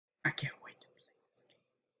I can't wait to play this game.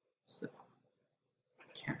 So,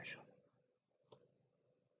 casual.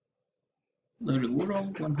 Loaded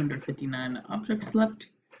world, 159 objects left.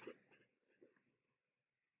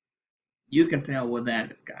 You can tell what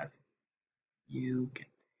that is, guys. You can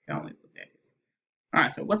tell me what that is.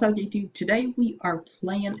 Alright, so what's up, YouTube? Today we are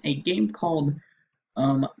playing a game called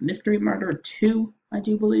Mystery Murder 2, I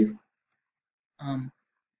do believe.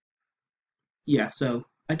 Yeah, so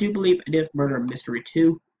I do believe it is Murder Mystery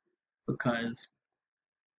 2 because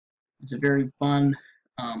it's a very fun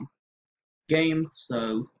game,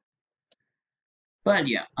 so but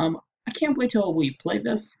yeah, I can't wait till we play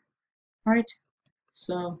this. Alright,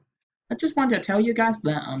 so I just wanted to tell you guys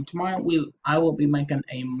that tomorrow I will be making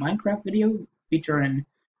a Minecraft video featuring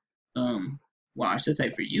well, I should say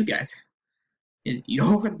for you guys, is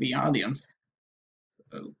you're the audience.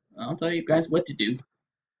 So I'll tell you guys what to do.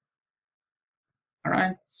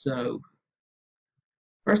 Alright, so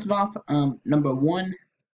first of all, number one,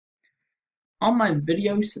 all my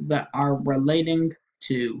videos that are relating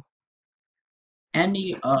to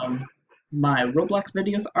any of my Roblox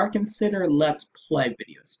videos are considered Let's Play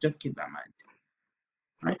videos. Just keep that in mind.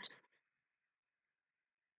 Right?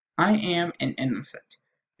 I am an innocent.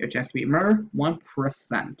 Your chance to be murdered,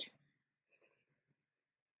 1%.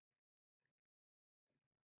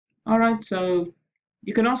 Alright, so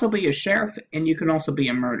you can also be a sheriff and you can also be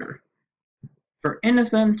a murderer. For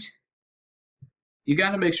innocent, you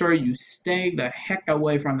gotta make sure you stay the heck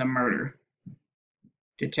away from the murder.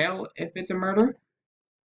 To tell if it's a murder,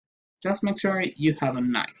 just make sure you have a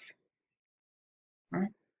knife.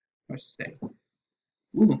 Alright? What's it say?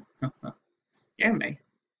 Ooh, scare me.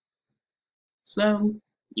 So,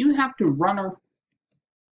 you have to run a...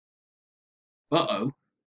 Uh-oh.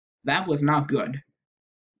 That was not good.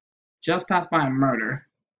 Just passed by a murder.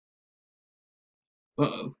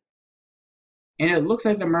 Uh-oh. And it looks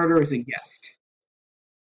like the murderer is a guest.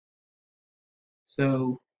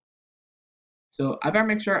 So I better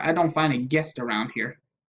make sure I don't find a guest around here.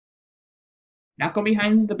 Not go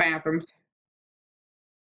behind the bathrooms.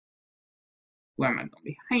 Where am I going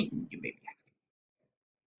behind, you may be asking?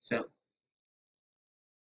 So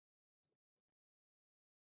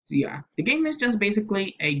yeah, the game is just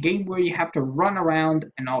basically a game where you have to run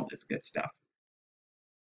around and all this good stuff.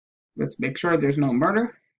 Let's make sure there's no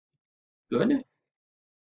murder. Good.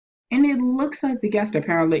 And it looks like the guest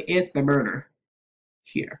apparently is the murderer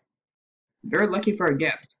here. Very lucky for a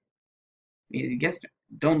guest. Because guests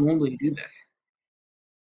don't normally do this,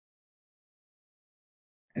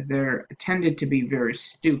 as they're tended to be very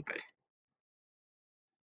stupid.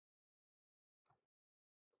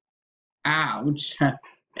 Ouch.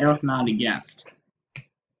 It was not a guest.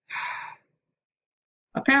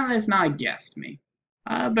 Apparently it's not a guest, me.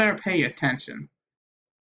 I better pay attention.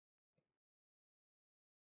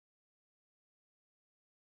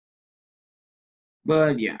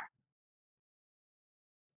 But yeah.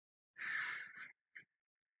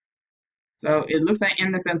 So it looks like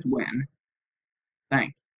innocents win.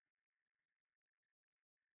 Thanks.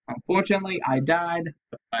 Unfortunately, I died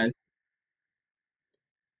because...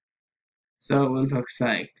 So it looks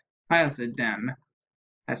like Hyacinth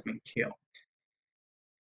has been killed.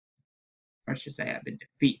 Or I should say, have been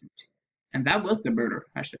defeated. And that was the murder,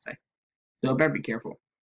 I should say. So better be careful.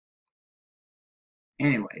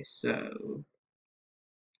 Anyway, so...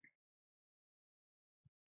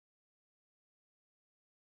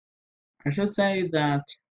 I should say that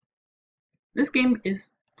this game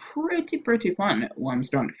is pretty fun, what I'm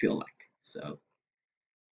starting to feel like. So...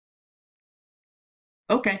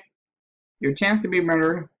 Okay. Your chance to be a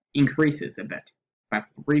murderer increases a bit by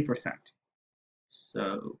 3%.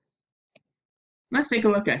 So let's take a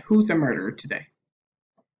look at who's a murderer today.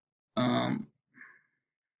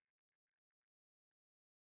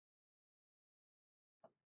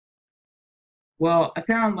 Well,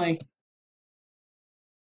 apparently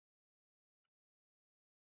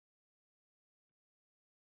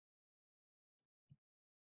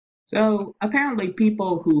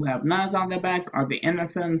people who have knives on their back are the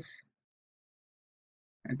innocents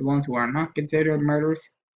and the ones who are not considered murderers.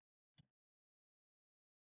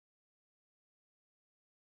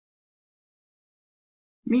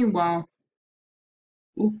 Meanwhile,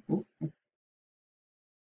 ooh,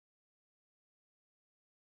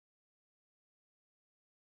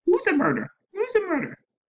 who's a murderer? Who's a murderer?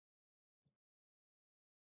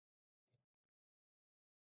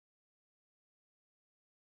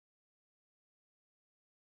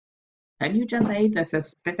 Can you just say the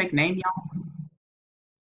specific name, y'all?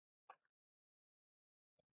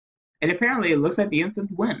 And apparently it looks like the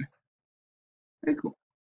innocents win. Very cool.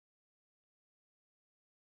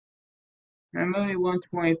 I'm only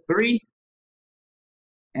 123,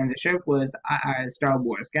 and the ship was Star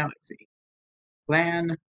Wars Galaxy.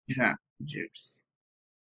 Clan Juice.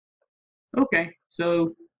 Okay, so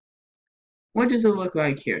what does it look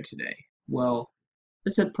like here today? Well,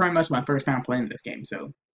 this is pretty much my first time playing this game,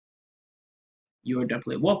 so you are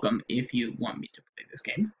definitely welcome if you want me to play this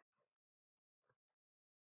game.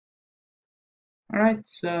 Alright,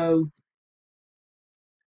 so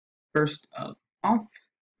first off,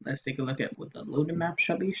 let's take a look at what the loading map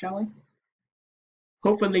shall be, shall we?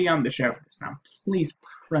 Hopefully I'm the sheriff this time. Please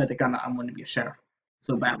pray to God I want to be a sheriff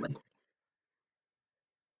so badly.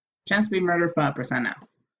 Chance to be murdered 5% now.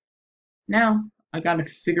 Now, I gotta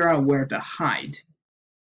figure out where to hide.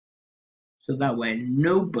 So that way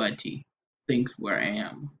nobody thinks where I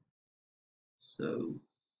am. So,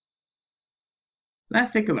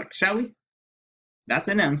 let's take a look, shall we? That's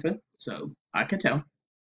an answer, so I can tell.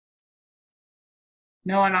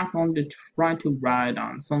 No, I'm not going to try to ride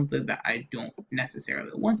on something that I don't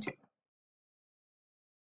necessarily want to.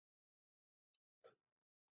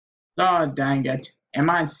 Oh, dang it. Am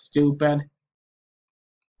I stupid?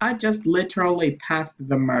 I just literally passed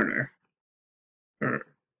the murder. Or,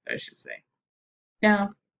 I should say.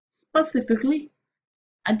 Now, specifically,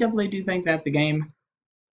 I definitely do think that the game,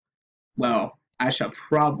 well, I shall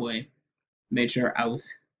probably make sure I was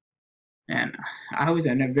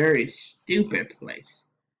in a very stupid place.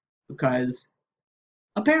 Because,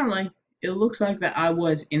 apparently, it looks like that I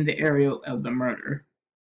was in the area of the murder.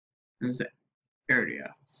 This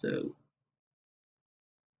area, so.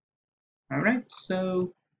 Alright,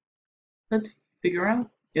 so, let's figure out.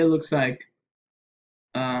 It looks like,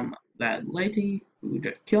 that lady who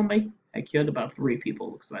just killed me, I killed about 3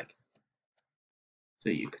 people, looks like. So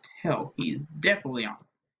you could tell she's definitely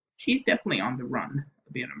on the run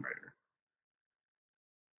of being a murderer.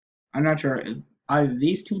 I'm not sure if either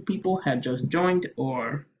these 2 people had just joined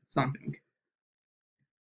or something.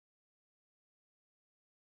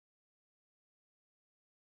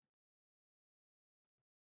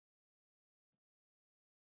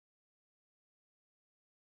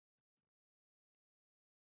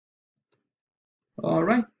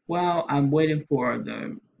 Alright, well, I'm waiting for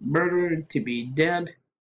the murderer to be dead.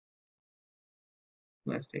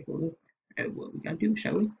 Let's take a look at what we gotta do,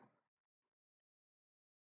 shall we?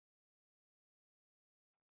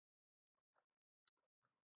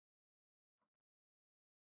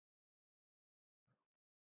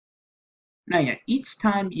 Now, yeah, each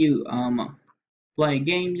time you play a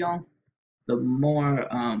game, y'all, the more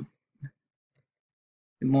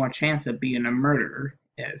chance of being a murderer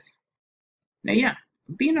is. Now, yeah,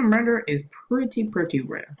 being a murderer is pretty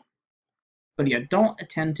rare, but you don't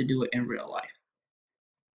intend to do it in real life.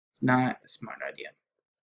 It's not a smart idea.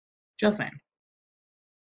 Just saying.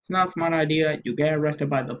 It's not a smart idea. You get arrested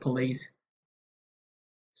by the police,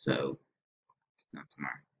 so it's not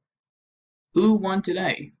smart. Who won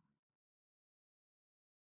today?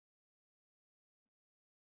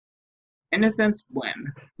 Innocence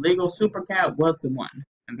win. Legal Supercat was the one.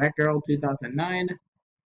 And that girl 2009.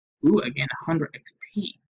 Ooh, again 100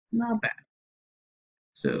 XP. Not bad.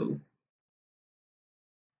 So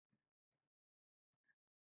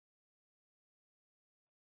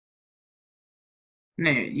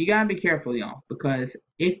now you gotta be careful, y'all, because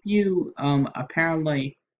if you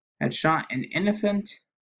apparently had shot an innocent,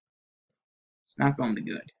 it's not gonna be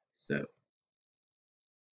good. So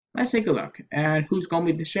let's take a look at who's gonna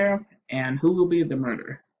be the sheriff and who will be the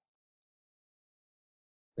murderer.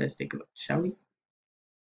 Let's take a look, shall we?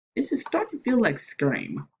 This is starting to feel like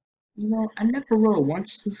Scream. You know, I never really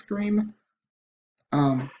watched the Scream.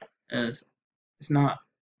 As it's not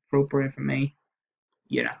appropriate for me.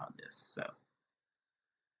 You know how it is. So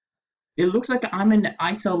it looks like I'm in the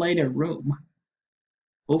isolated room.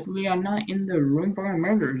 Hopefully, I'm not in the room for a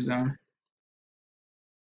murder zone.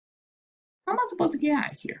 How am I supposed to get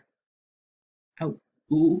out of here? Oh,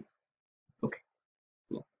 ooh. Okay,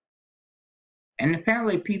 cool. And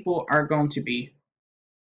apparently, people are going to be.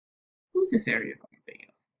 Who's this area going to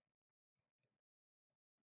be?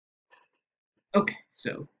 Okay,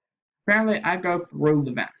 so apparently, I go through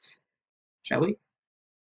the vents. Shall we?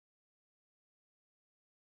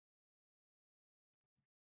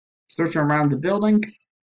 Searching around the building.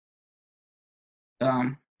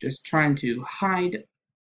 Just trying to hide.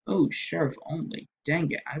 Oh, sheriff only.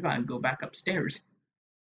 Dang it, I gotta go back upstairs.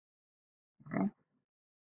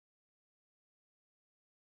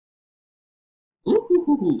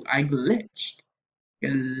 Ooh, I glitched.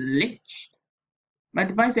 Glitched. My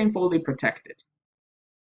device ain't fully protected.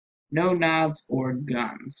 No knives or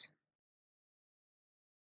guns.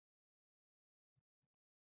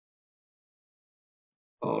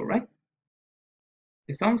 Alright.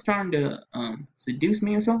 If someone's trying to seduce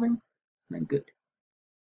me or something, it's not good.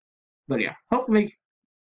 But yeah, hopefully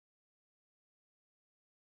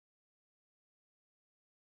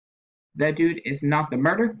that dude is not the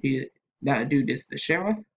murderer. That dude is the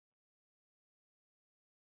sheriff.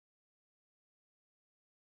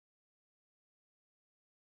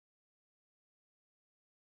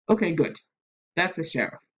 Okay, good. That's the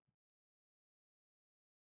sheriff.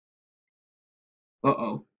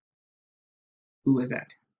 Uh-oh. Who is that?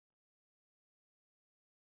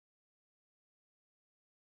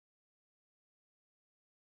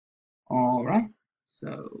 Alright.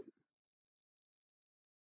 So,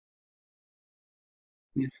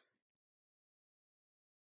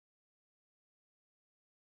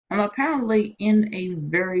 I'm apparently in a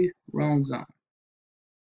very wrong zone.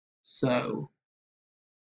 So,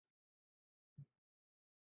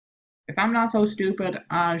 if I'm not so stupid,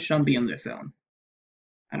 I shouldn't be in this zone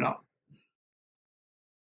at all.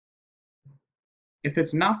 If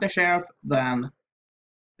it's not the sheriff, then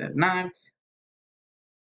there's knives,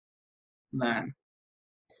 then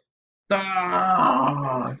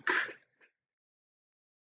fuck.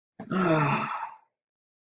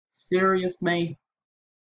 Seriously?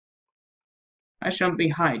 I shouldn't be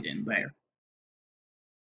hiding there.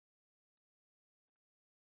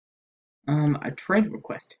 A trade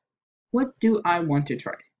request. What do I want to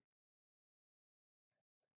trade?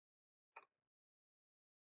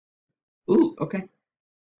 Ooh, okay.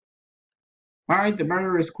 Alright, the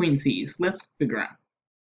murderer is Queen C's. Let's figure out.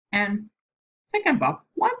 And second of all,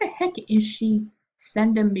 why the heck is she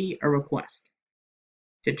sending me a request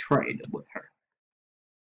to trade with her?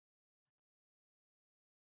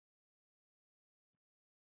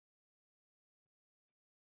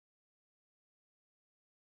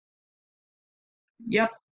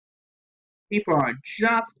 Yep, people are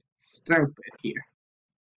just stupid here.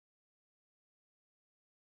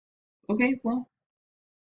 Okay, well.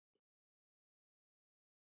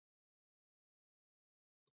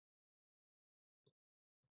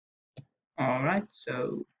 Alright,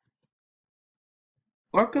 so.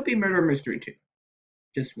 Or it could be Murder Mystery 2.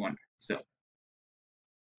 Just one. So.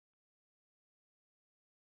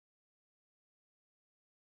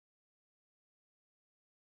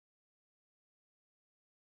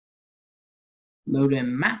 Load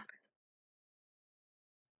in map.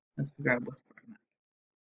 Let's figure out what's for a map.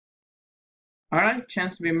 Alright,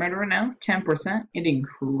 chance to be a murderer now, 10%. It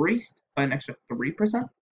increased by an extra 3%.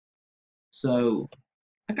 So,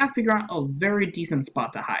 I gotta figure out a very decent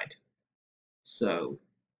spot to hide. So,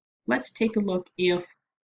 let's take a look if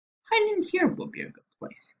hiding here would be a good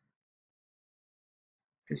place.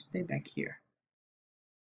 Just stay back here.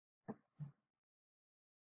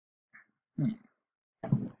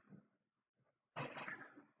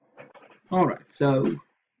 Alright, so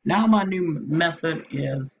now my new method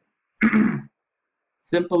is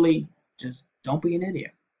simply just don't be an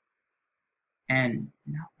idiot. And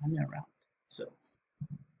now I'm around. So,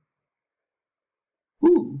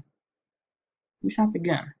 who shot the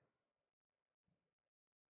gun?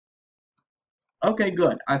 Okay,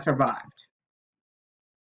 good. I survived.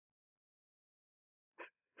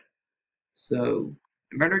 So,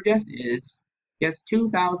 the murder guess is guess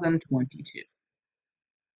 2022.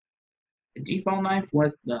 The default knife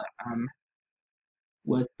was the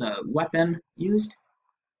weapon used,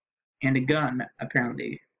 and a gun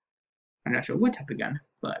apparently. I'm not sure what type of gun,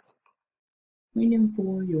 but waiting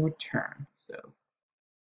for your turn. So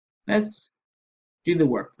let's do the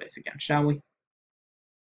workplace again, shall we?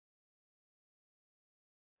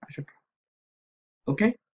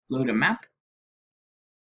 Okay, load a map.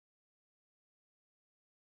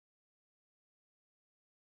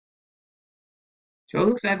 So it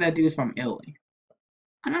looks like that dude's from Italy.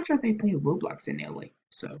 I'm not sure if they play Roblox in Italy,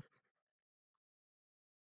 so.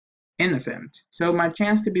 Innocent. So my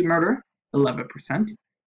chance to be murdered, 11%.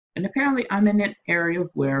 And apparently I'm in an area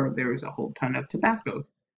where there's a whole ton of Tabasco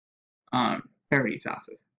parody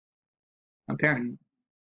sauces. Apparently,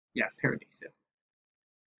 yeah, parody, so.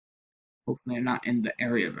 Hopefully I'm not in the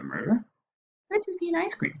area of a murder. I do see an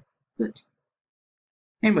ice cream. Good.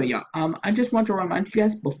 Anyway, yeah, I just want to remind you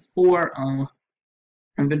guys before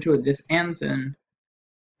eventually this ends in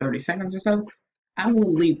 30 seconds or so, I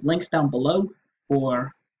will leave links down below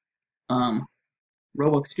for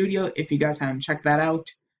Roblox Studio if you guys haven't checked that out.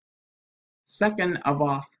 Second of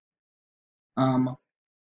all,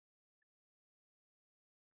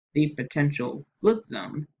 the potential good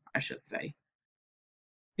zone, I should say,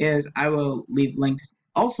 is I will leave links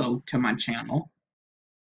also to my channel,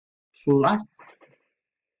 plus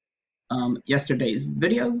yesterday's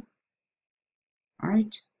video.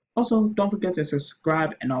 Alright, Also, don't forget to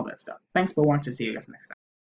subscribe and all that stuff. Thanks for watching. See you guys next time.